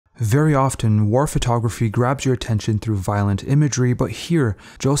Very often, war photography grabs your attention through violent imagery, but here,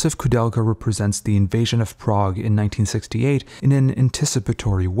 Josef Koudelka represents the invasion of Prague in 1968 in an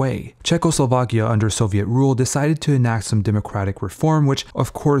anticipatory way. Czechoslovakia under Soviet rule decided to enact some democratic reform, which,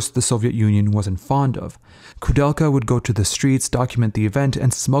 of course, the Soviet Union wasn't fond of. Koudelka would go to the streets, document the event,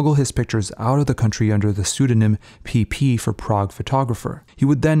 and smuggle his pictures out of the country under the pseudonym PP for Prague photographer. He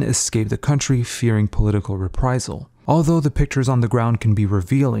would then escape the country, fearing political reprisal. Although the pictures on the ground can be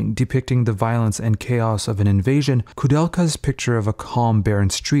revealing, depicting the violence and chaos of an invasion, Koudelka's picture of a calm, barren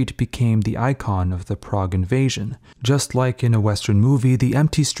street became the icon of the Prague invasion. Just like in a Western movie, the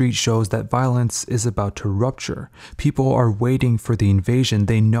empty street shows that violence is about to rupture. People are waiting for the invasion,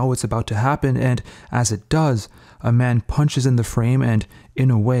 they know it's about to happen, and as it does, a man punches in the frame and,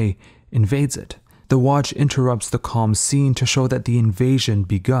 in a way, invades it. The watch interrupts the calm scene to show that the invasion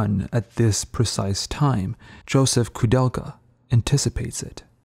begun at this precise time. Josef Koudelka anticipates it.